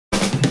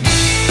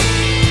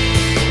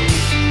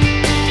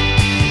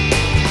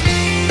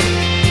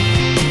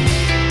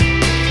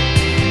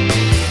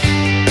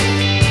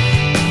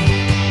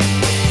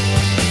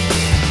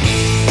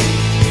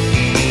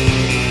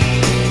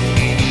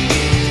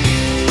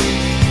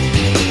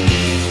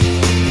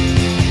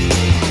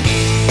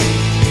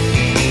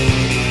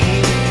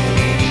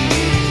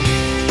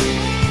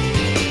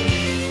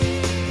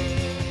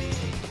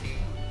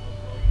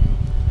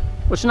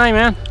What's your name,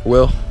 man?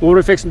 Will. What are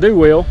we fixing to do,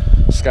 Will?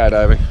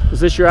 Skydiving. Is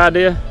this your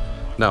idea?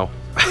 No.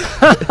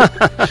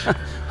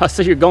 I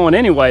see you're going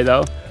anyway,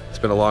 though. It's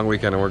been a long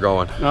weekend and we're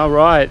going. All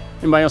right.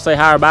 Anybody else say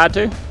hi or bye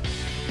to?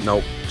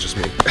 Nope, just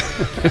me.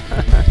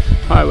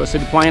 All right, well, see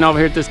the plane over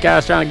here that this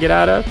guy's trying to get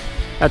out of?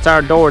 That's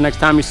our door. Next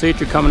time you see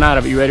it, you're coming out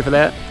of it. You ready for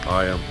that?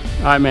 I am.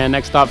 All right, man.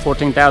 Next stop,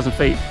 14,000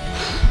 feet.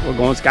 We're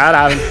going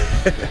skydiving.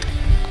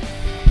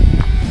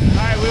 All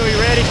right, Will, you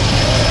ready?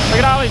 Look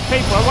at all these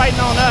people. They're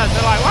waiting on us.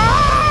 They're like, wow!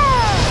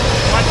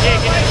 One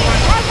chicken and one.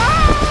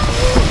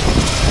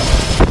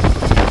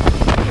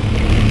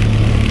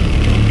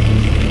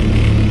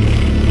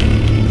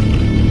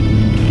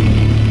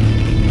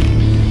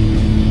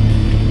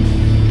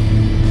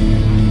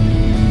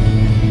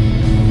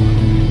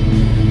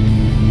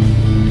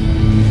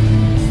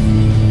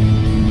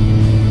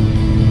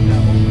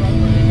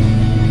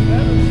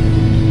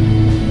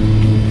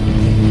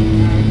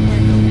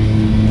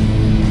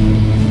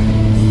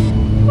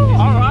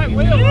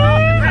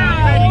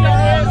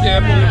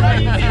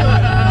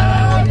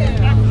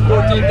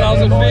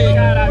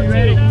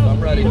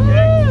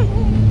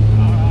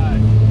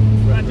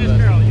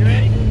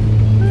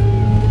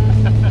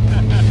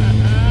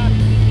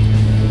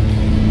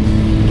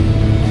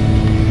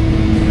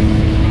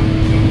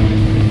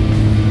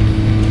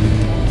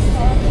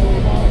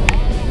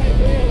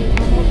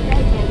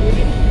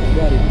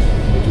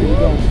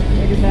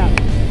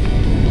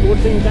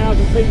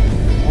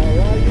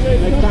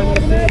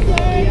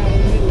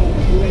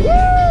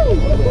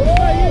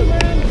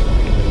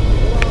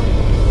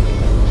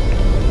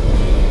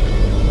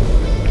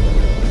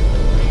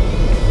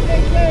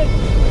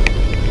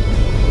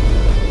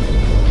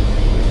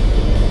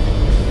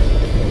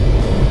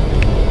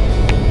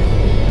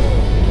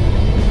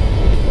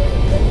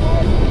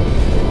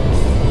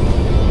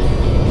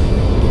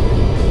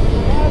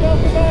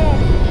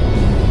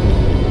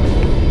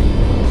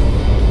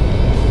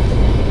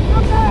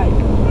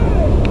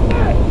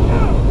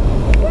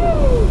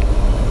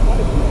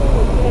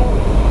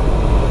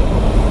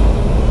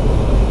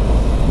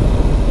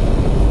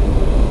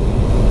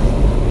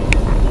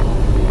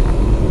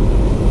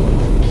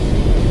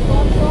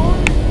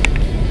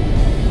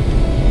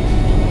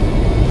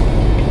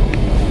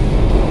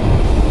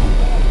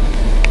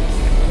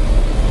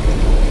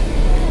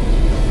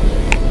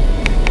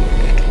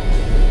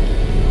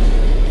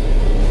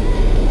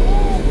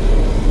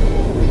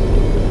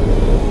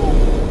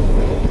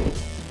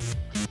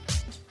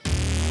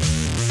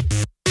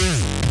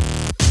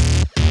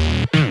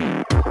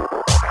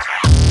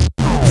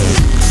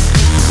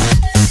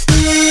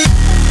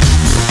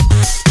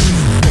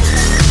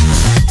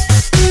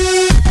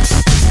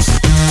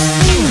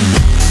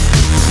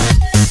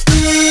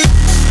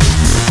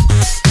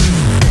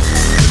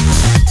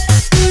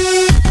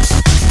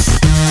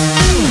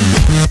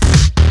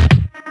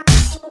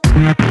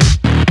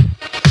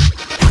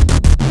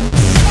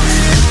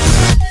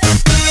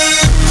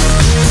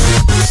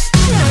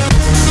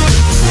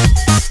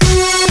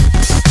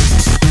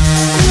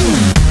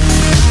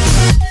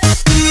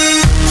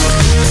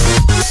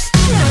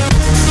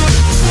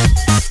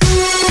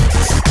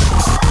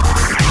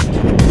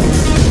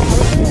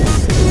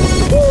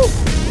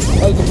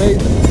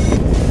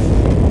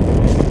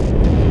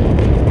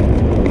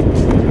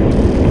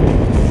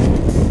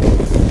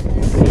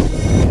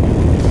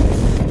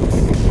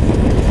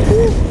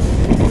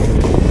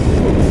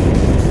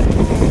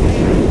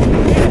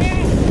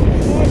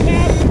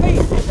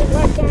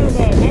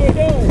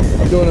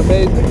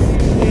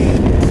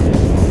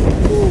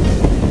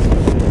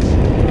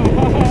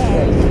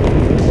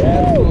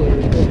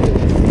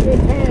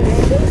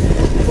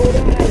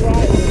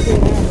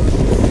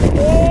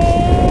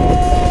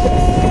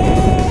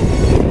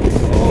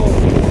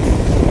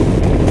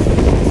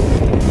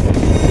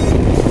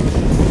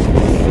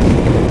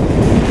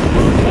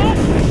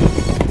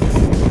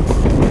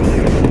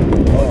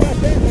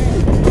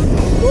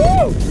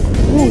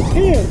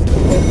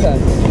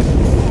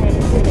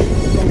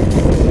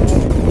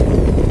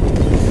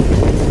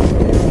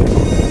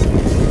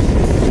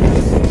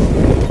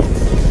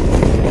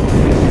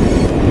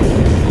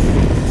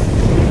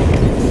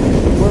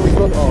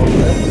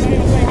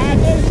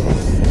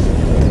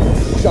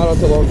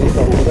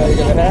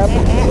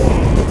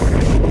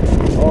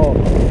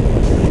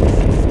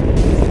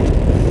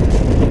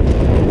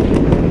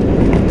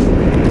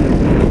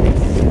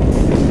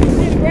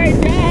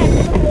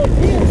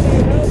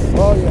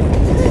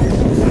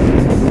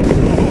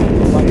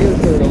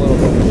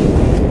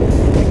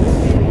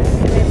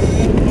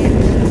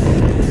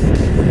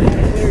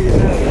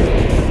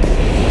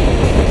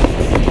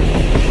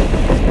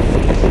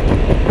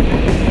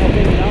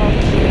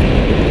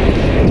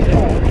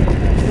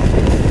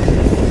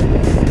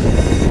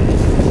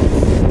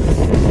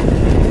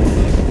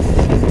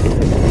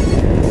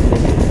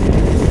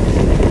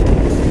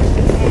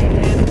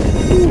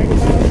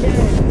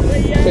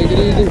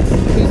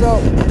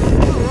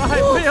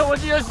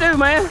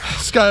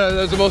 Skydive,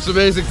 that's the most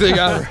amazing thing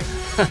ever.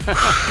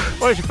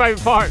 What's your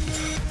favorite part?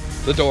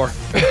 The door.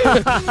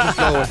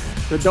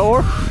 The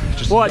door?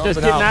 What, just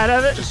getting out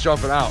of it? Just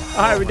jumping out.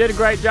 All right, we did a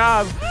great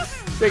job.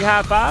 Big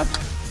high five.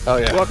 Oh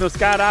yeah. Welcome to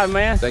Skydive,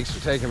 man. Thanks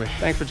for taking me.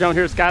 Thanks for jumping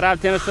here at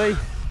Skydive, Tennessee.